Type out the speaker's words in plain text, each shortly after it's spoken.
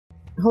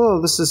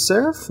Hello, this is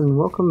Seraph, and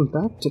welcome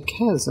back to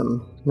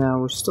Chasm. Now,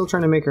 we're still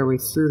trying to make our way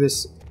through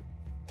this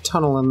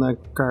tunnel in the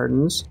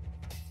gardens.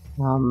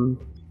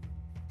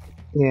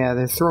 Yeah,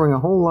 they're throwing a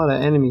whole lot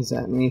of enemies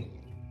at me.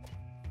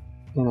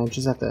 And I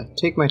just have to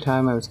take my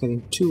time. I was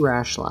getting too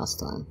rash last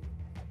time.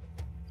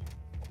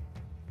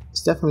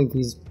 It's definitely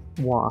these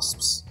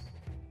wasps.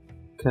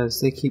 Because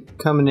they keep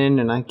coming in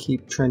and I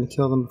keep trying to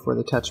kill them before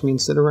they touch me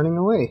instead of running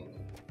away.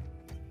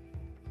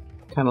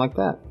 Kind of like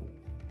that.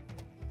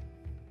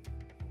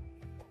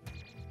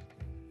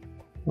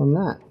 And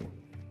that.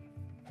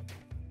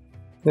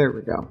 There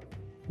we go.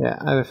 Yeah,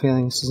 I have a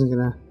feeling this isn't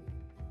gonna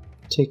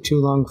take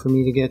too long for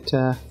me to get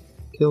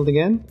killed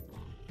again.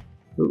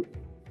 Ooh,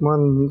 more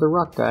than the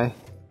rock guy.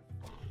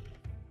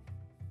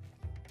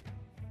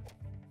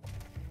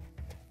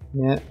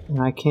 Yeah,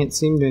 and I can't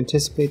seem to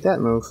anticipate that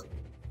move.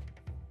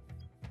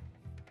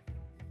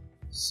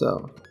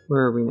 So,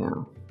 where are we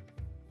now?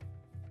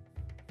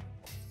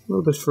 A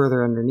little bit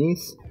further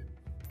underneath.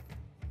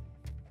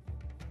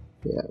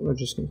 Yeah, we're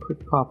just gonna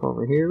quick pop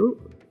over here.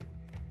 Ooh.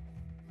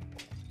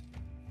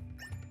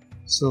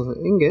 Silver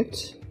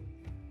ingot.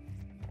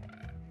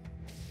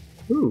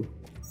 Ooh,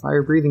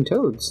 fire-breathing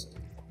toads.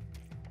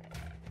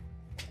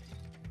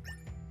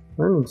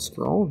 Learning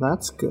scroll,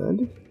 that's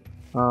good.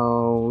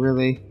 Oh,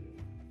 really?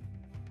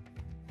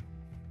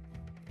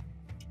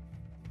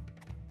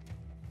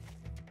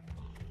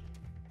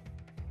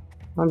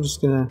 I'm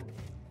just gonna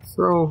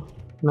throw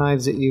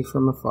knives at you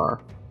from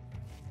afar.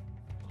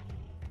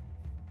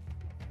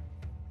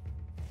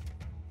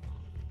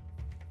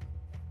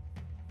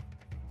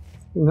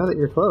 Now that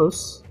you're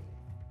close.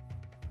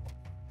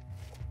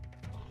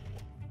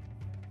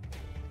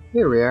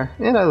 Here we are,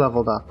 and I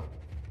leveled up.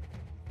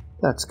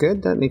 That's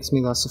good, that makes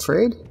me less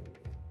afraid.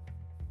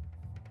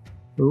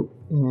 Ooh,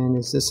 and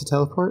is this a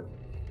teleport?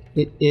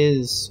 It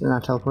is, or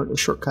not teleport, a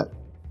shortcut.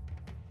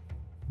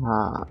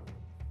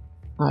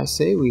 I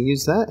say we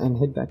use that and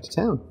head back to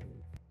town.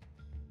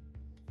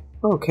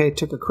 Okay,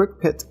 took a quick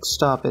pit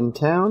stop in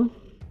town,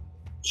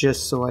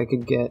 just so I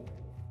could get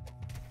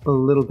a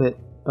little bit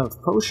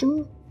of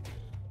potion.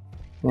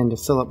 And to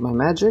fill up my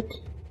magic.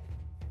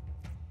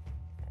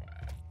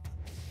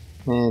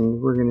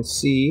 And we're gonna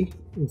see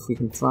if we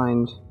can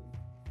find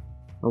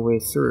a way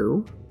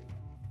through.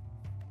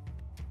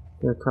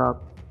 They're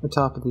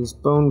atop of these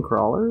bone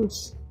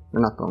crawlers. They're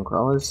not bone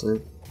crawlers,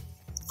 they're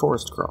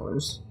forest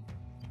crawlers.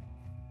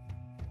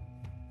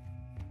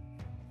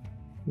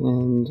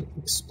 And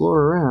explore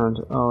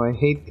around. Oh, I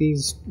hate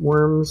these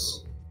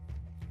worms.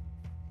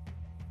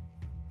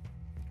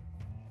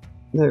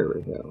 There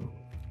we go.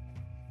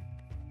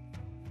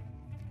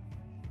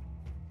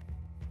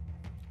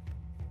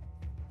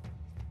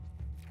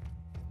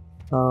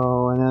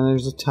 Oh, and then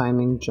there's a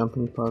timing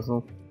jumping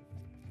puzzle.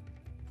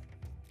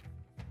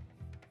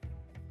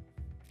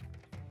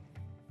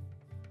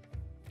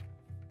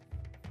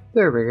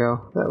 There we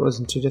go. That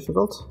wasn't too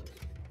difficult.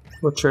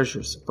 What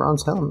treasures?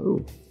 Bronze helm.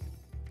 Ooh.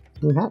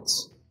 New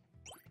hats.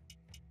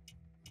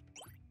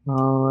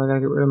 Oh, I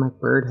gotta get rid of my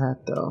bird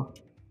hat though.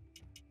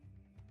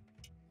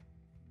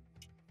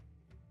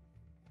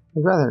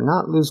 I'd rather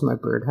not lose my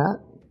bird hat.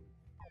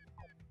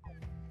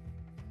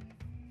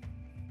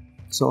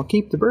 So I'll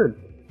keep the bird.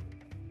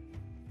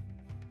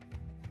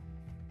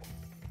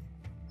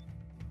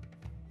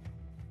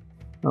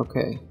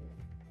 Okay.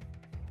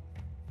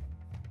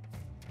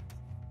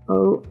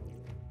 Oh,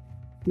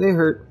 they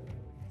hurt.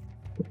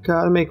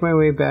 Gotta make my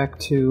way back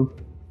to...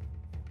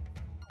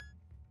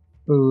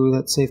 Ooh,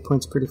 that save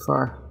point's pretty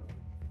far.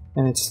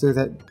 And it's through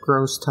that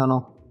gross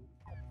tunnel.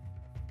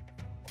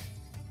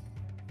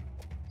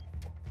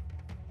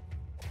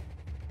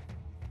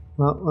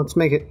 Well, let's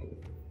make it.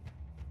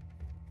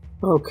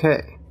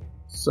 Okay,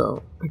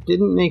 so I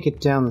didn't make it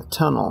down the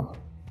tunnel,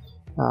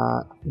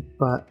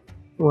 but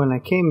when I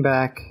came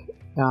back,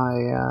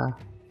 I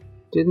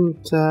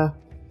didn't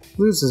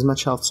lose as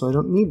much health, so I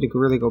don't need to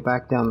really go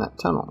back down that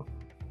tunnel.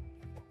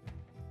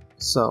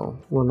 So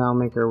we'll now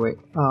make our way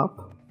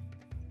up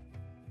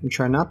and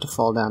try not to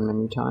fall down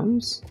many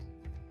times.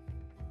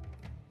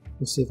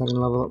 Let's see if I can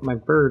level up my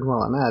bird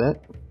while I'm at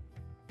it.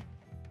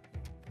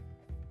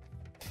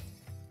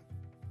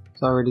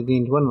 It's already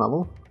gained one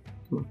level.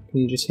 Come on, can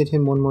you just hit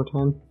him one more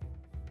time?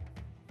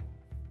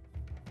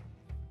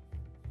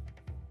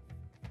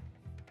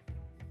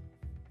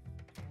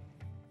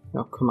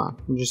 Oh, come on.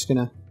 I'm just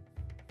gonna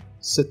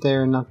sit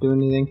there and not do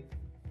anything.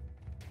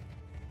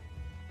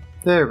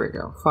 There we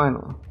go,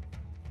 finally.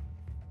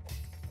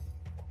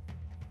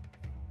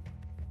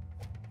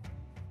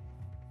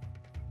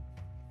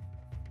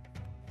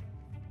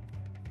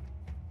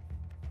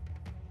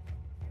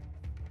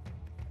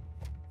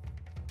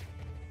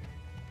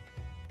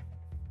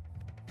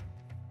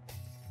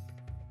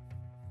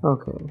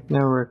 Okay,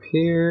 now we're up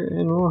here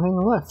and we'll hang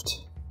a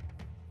left.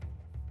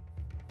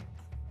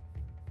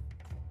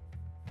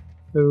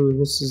 Ooh,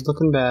 this is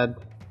looking bad.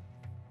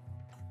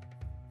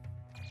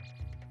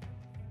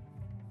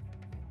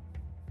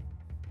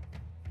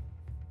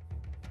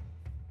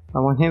 I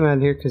want him out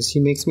of here because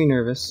he makes me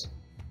nervous.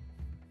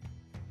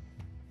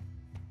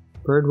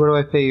 Bird, what do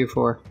I pay you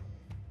for?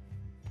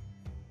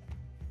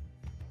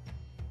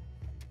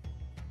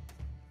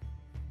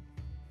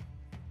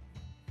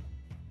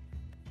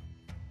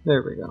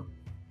 There we go.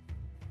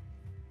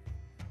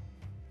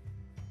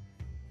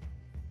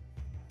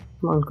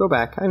 Come on, go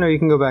back. I know you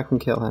can go back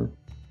and kill him.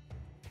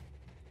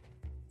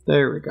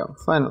 There we go,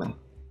 finally.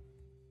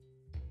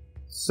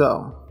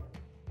 So,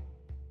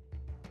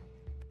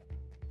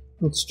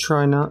 let's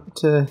try not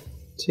to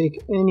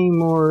take any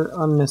more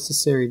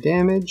unnecessary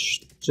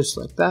damage, just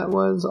like that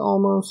was,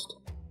 almost.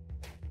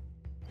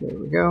 There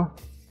we go.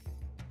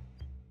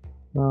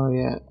 Oh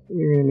yeah,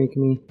 you're gonna make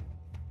me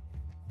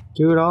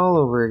do it all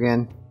over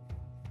again.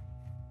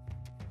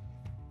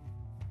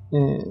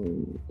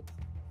 And...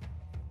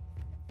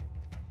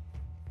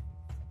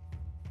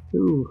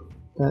 ooh,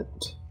 that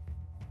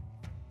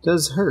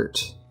does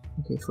hurt.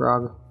 Okay,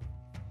 frog.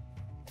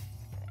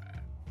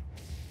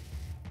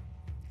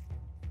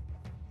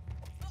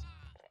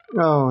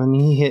 Oh, and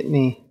he hit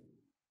me.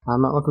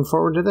 I'm not looking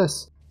forward to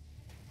this.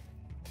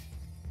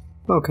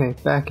 Okay,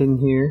 back in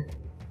here.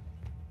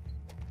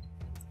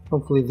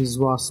 Hopefully these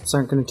wasps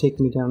aren't going to take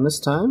me down this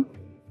time.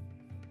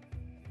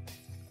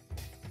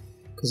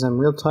 Because I'm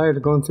real tired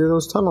of going through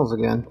those tunnels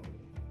again.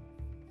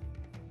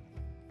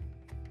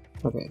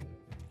 Okay.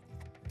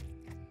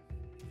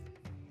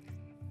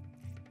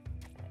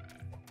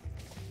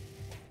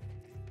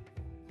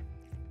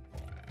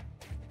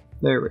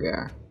 There we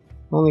are.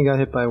 Only got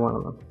hit by one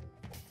of them.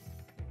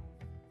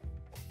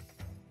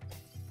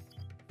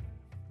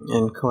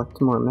 And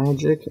collect more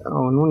magic.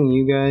 Oh, and one of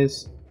you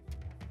guys...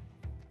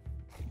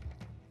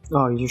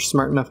 oh, you're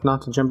smart enough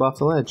not to jump off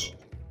the ledge.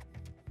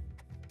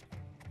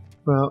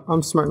 Well,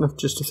 I'm smart enough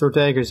just to throw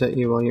daggers at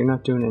you while you're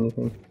not doing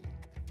anything.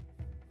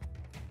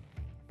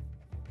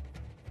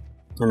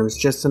 And it was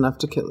just enough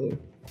to kill you.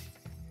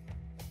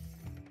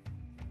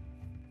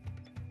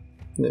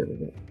 There we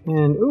go.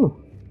 And,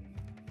 ooh!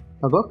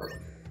 A book?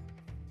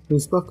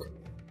 Whose book?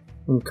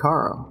 And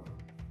Caro.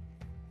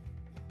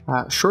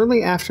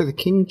 Shortly after the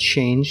king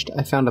changed,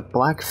 I found a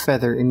black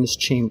feather in his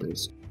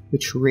chambers,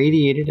 which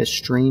radiated a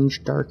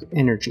strange dark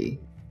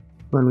energy.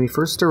 When we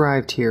first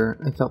arrived here,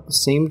 I felt the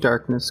same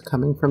darkness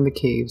coming from the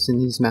caves in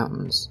these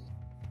mountains.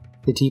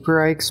 The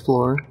deeper I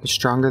explore, the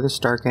stronger this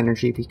dark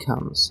energy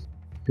becomes.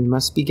 We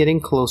must be getting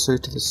closer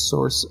to the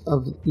source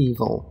of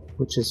evil,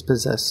 which has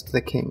possessed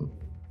the king.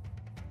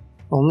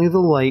 Only the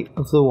light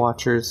of the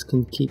Watchers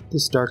can keep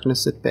this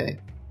darkness at bay,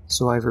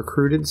 so I've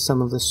recruited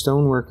some of the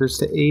stone workers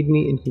to aid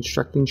me in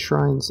constructing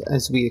shrines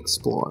as we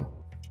explore.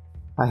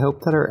 I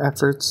hope that our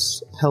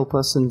efforts help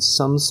us in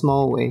some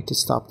small way to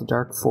stop the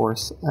dark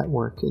force at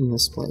work in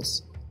this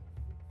place.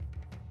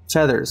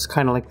 Feathers,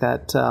 kind of like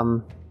that,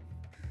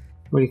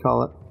 what do you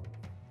call it?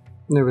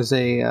 There was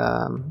a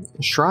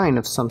shrine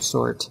of some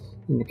sort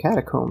in the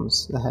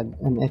catacombs that had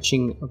an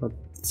etching of a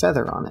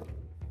feather on it.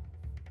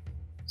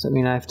 Does that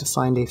mean I have to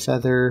find a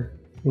feather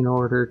in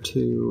order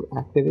to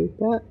activate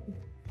that?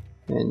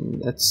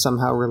 And that's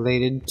somehow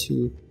related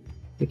to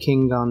the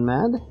king gone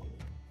mad?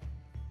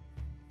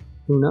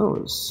 Who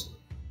knows?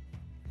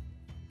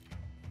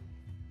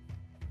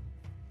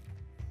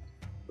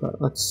 But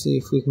let's see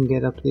if we can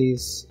get up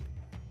these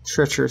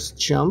treacherous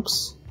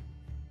jumps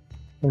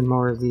and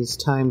more of these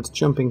timed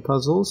jumping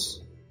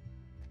puzzles.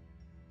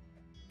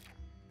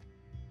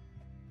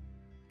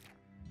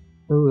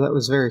 Oh, that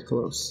was very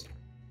close.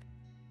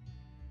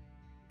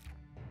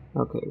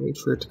 Okay, wait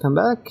for it to come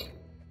back.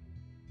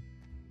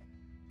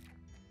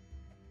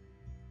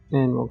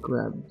 And we'll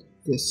grab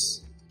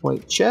this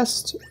white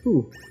chest.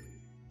 Ooh.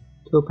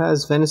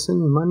 Topaz,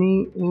 venison,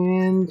 money,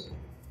 and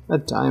a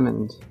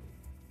diamond.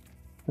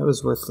 That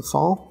was worth the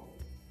fall.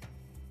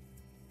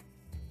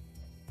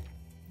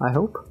 I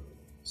hope.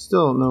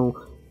 Still don't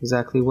know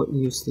exactly what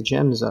use the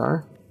gems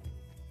are.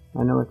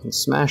 I know I can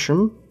smash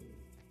them.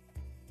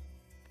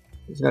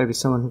 There's gotta be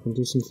someone who can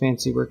do some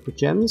fancy work with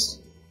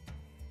gems.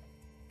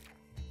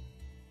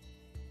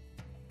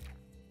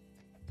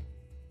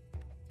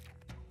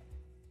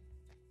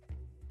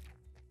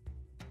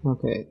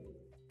 Okay.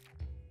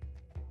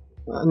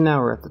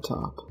 Now we're at the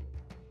top.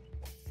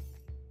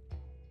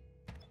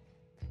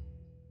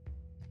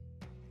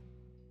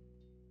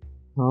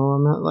 Oh,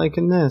 I'm not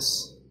liking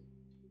this.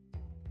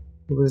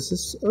 What is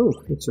this? Oh,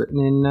 it's written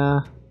in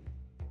a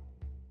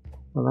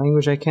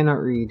language I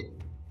cannot read.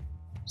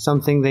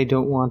 Something they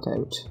don't want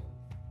out.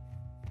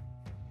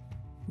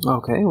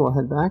 Okay, we'll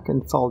head back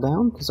and fall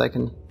down, because I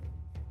can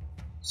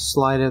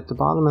slide at the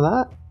bottom of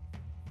that.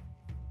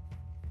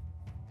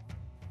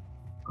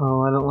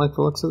 Oh, I don't like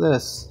the looks of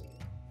this.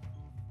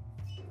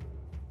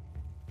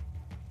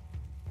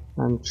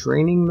 I'm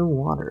draining the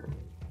water.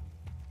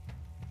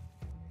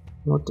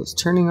 What does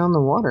turning on the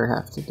water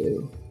have to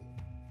do?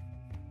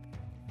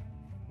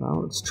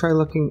 Well, let's try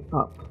looking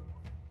up.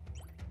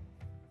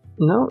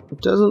 No,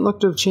 it doesn't look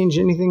to have changed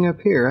anything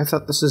up here. I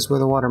thought this is where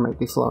the water might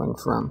be flowing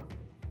from.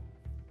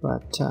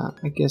 But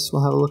I guess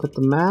we'll have a look at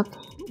the map.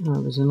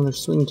 There's another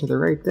swing to the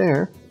right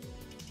there.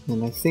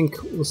 And I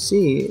think we'll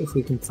see if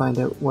we can find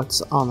out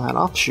what's on that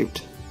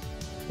offshoot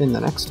in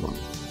the next one.